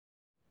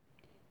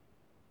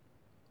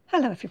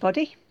Hello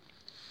everybody,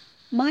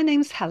 my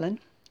name's Helen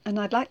and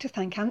I'd like to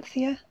thank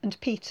Anthea and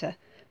Peter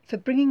for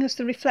bringing us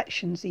the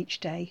reflections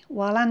each day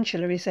while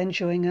Angela is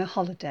enjoying her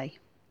holiday.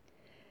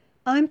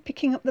 I'm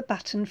picking up the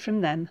baton from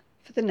them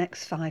for the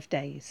next 5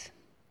 days.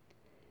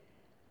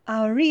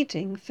 Our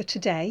reading for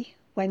today,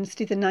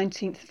 Wednesday the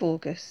 19th of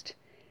August,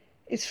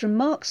 is from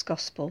Mark's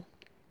Gospel,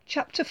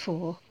 chapter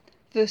 4,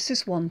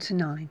 verses 1 to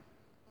 9.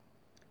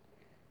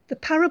 The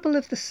parable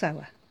of the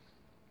sower.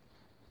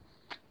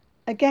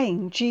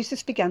 Again,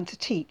 Jesus began to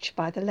teach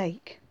by the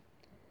lake.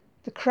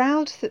 The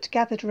crowd that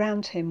gathered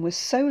round him was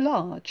so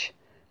large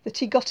that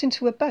he got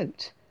into a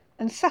boat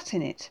and sat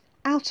in it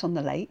out on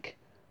the lake,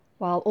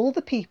 while all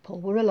the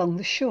people were along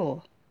the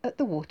shore at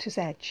the water's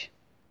edge.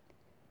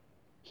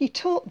 He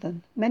taught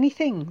them many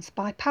things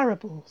by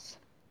parables,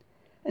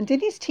 and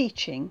in his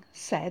teaching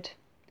said,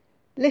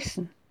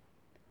 "Listen,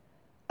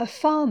 a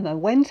farmer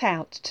went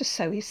out to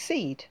sow his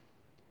seed.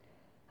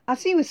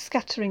 As he was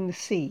scattering the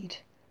seed,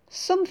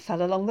 some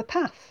fell along the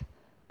path,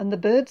 and the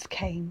birds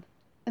came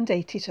and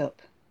ate it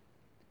up.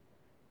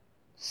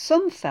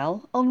 Some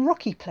fell on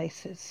rocky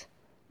places,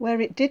 where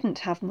it didn't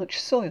have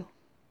much soil.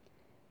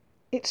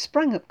 It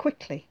sprang up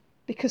quickly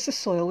because the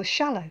soil was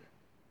shallow.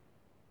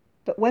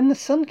 But when the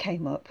sun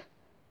came up,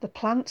 the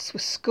plants were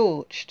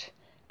scorched,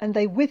 and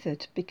they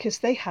withered because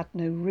they had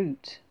no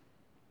root.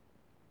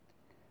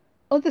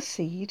 Other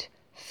seed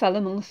fell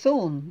among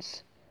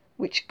thorns,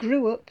 which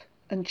grew up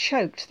and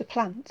choked the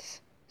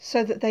plants,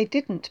 so that they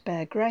didn't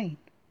bear grain.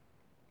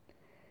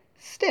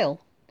 Still,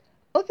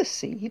 other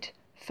seed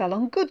fell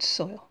on good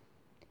soil.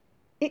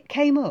 It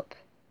came up,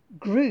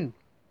 grew,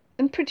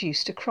 and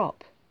produced a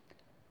crop,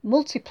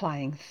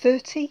 multiplying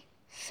 30,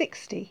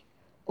 60,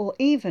 or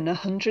even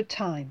 100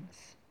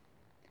 times.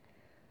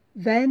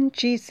 Then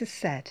Jesus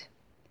said,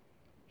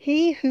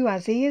 'He who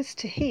has ears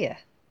to hear,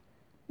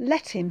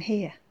 let him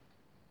hear.'"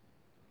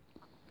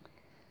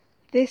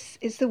 This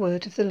is the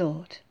word of the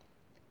Lord.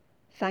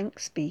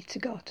 Thanks be to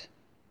God.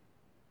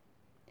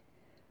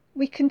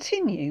 We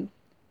continue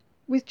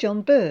with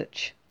John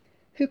Birch,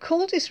 who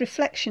called his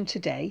reflection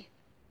today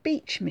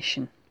Beach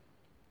Mission.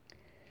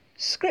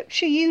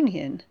 Scripture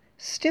Union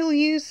still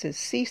uses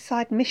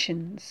seaside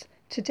missions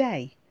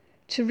today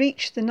to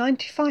reach the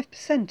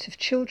 95% of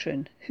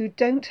children who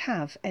don't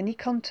have any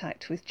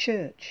contact with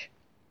church.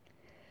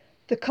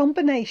 The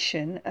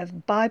combination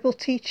of Bible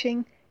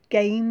teaching,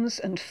 games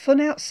and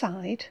fun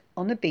outside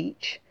on a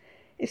beach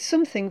is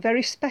something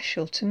very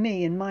special to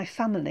me and my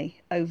family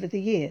over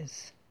the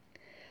years.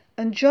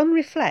 And John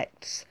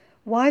reflects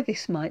why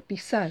this might be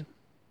so.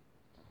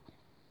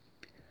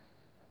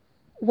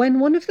 When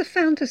one of the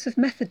founders of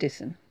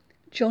Methodism,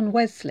 John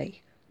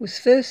Wesley, was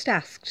first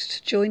asked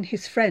to join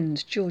his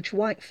friend George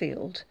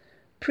Whitefield,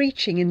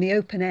 preaching in the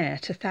open air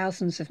to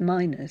thousands of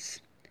miners,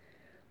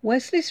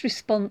 Wesley's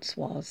response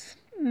was,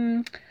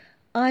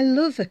 "I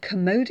love a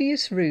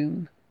commodious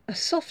room, a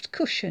soft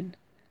cushion,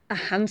 a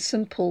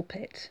handsome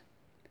pulpit."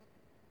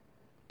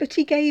 But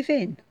he gave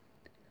in,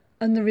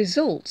 and the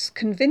results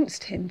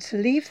convinced him to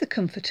leave the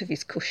comfort of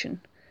his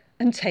cushion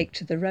and take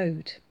to the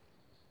road.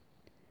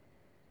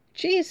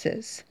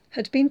 Jesus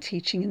had been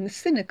teaching in the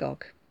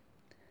synagogue,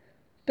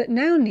 but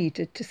now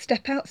needed to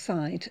step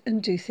outside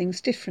and do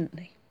things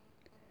differently.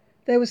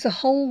 There was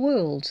a whole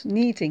world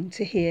needing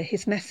to hear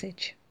his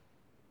message.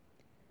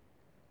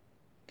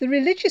 The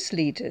religious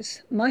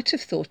leaders might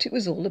have thought it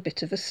was all a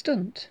bit of a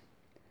stunt,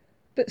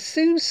 but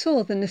soon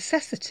saw the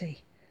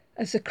necessity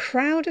as a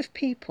crowd of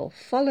people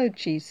followed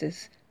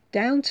Jesus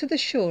down to the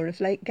shore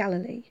of Lake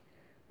Galilee,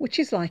 which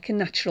is like a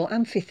natural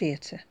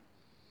amphitheatre.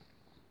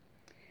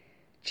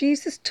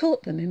 Jesus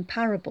taught them in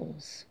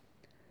parables,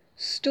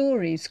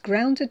 stories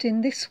grounded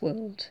in this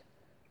world,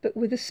 but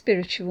with a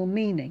spiritual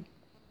meaning.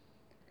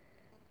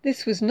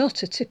 This was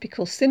not a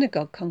typical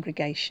synagogue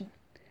congregation,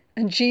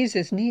 and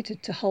Jesus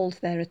needed to hold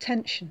their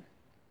attention.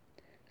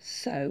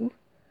 So,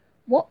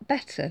 what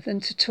better than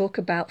to talk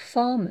about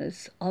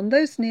farmers on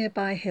those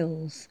nearby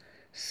hills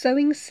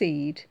sowing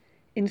seed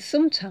in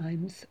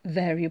sometimes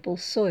variable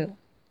soil.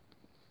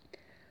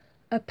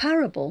 A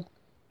parable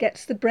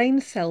gets the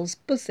brain cells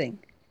buzzing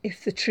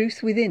if the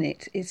truth within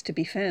it is to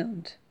be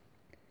found.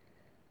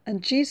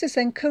 And Jesus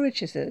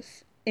encourages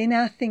us in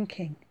our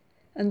thinking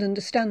and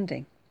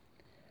understanding.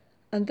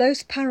 And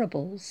those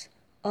parables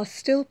are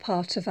still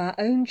part of our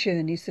own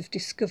journeys of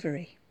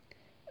discovery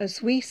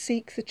as we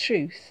seek the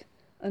truth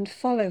and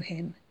follow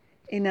him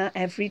in our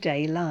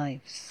everyday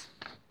lives.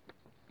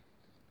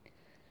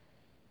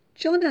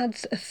 John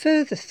adds a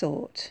further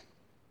thought.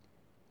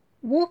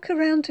 Walk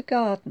around a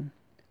garden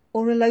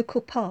or a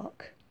local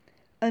park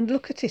and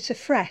look at it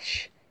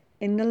afresh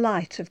in the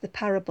light of the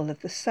parable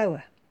of the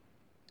sower.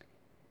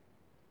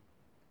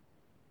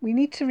 We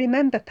need to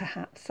remember,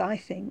 perhaps, I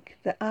think,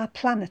 that our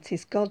planet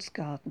is God's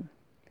garden.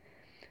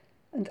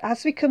 And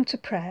as we come to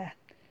prayer,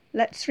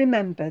 let's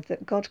remember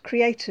that God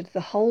created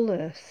the whole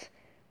earth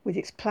with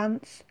its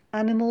plants,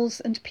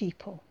 animals and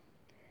people.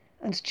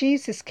 And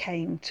Jesus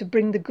came to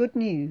bring the good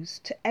news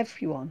to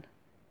everyone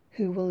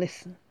who will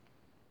listen.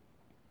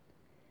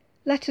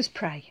 Let us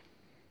pray.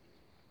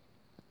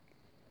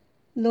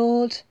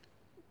 Lord,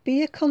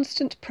 be a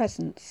constant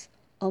presence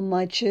on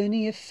my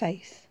journey of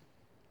faith,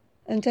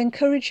 and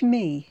encourage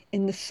me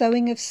in the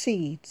sowing of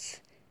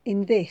seeds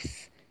in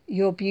this,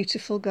 your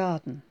beautiful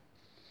garden.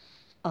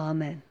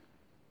 Amen.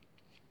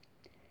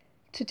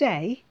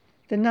 Today,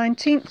 the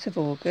 19th of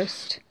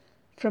August,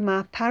 from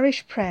our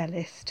parish prayer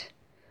list,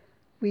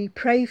 we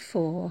pray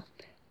for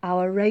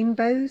our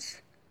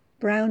rainbows,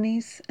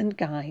 brownies and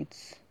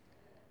guides,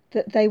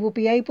 that they will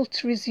be able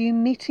to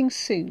resume meeting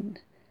soon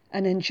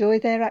and enjoy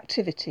their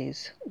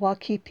activities while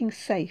keeping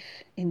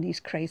safe in these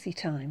crazy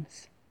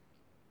times.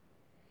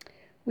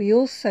 We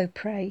also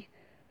pray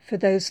for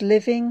those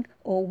living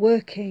or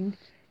working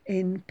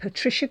in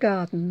Patricia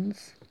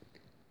Gardens,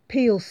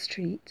 Peel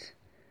Street,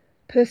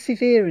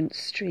 Perseverance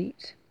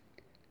Street,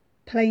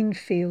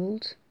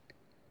 Plainfield,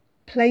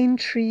 Plane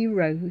Tree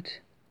Road,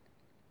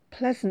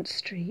 Pleasant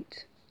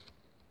Street,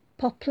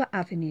 Poplar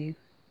Avenue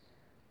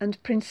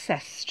and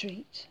Princess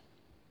Street.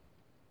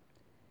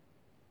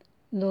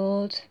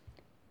 Lord,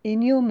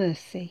 in your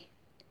mercy,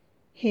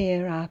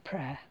 hear our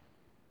prayer.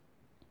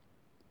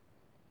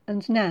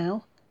 And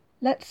now,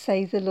 let's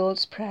say the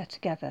Lord's Prayer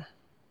together.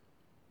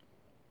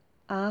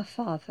 Our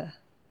Father,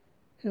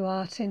 who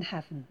art in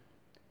heaven,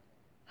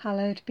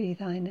 hallowed be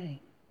thy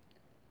name.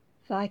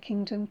 Thy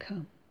kingdom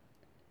come,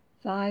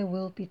 thy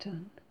will be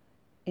done,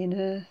 in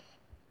earth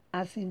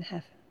as in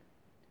heaven.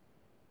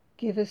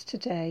 Give us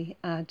today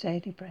our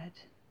daily bread,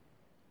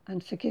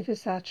 and forgive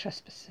us our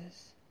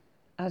trespasses,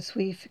 as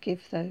we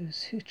forgive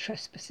those who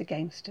trespass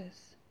against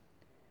us.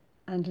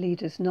 And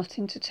lead us not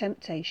into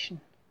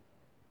temptation,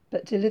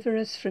 but deliver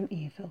us from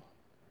evil.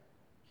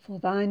 For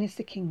thine is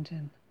the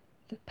kingdom,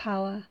 the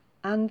power,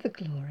 and the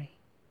glory,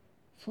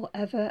 for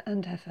ever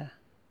and ever.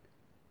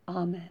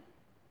 Amen.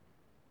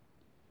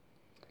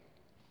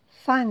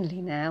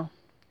 Finally now,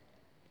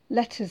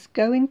 let us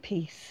go in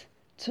peace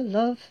to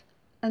love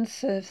and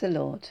serve the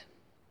Lord.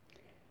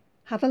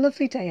 Have a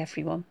lovely day,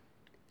 everyone.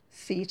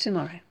 See you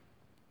tomorrow.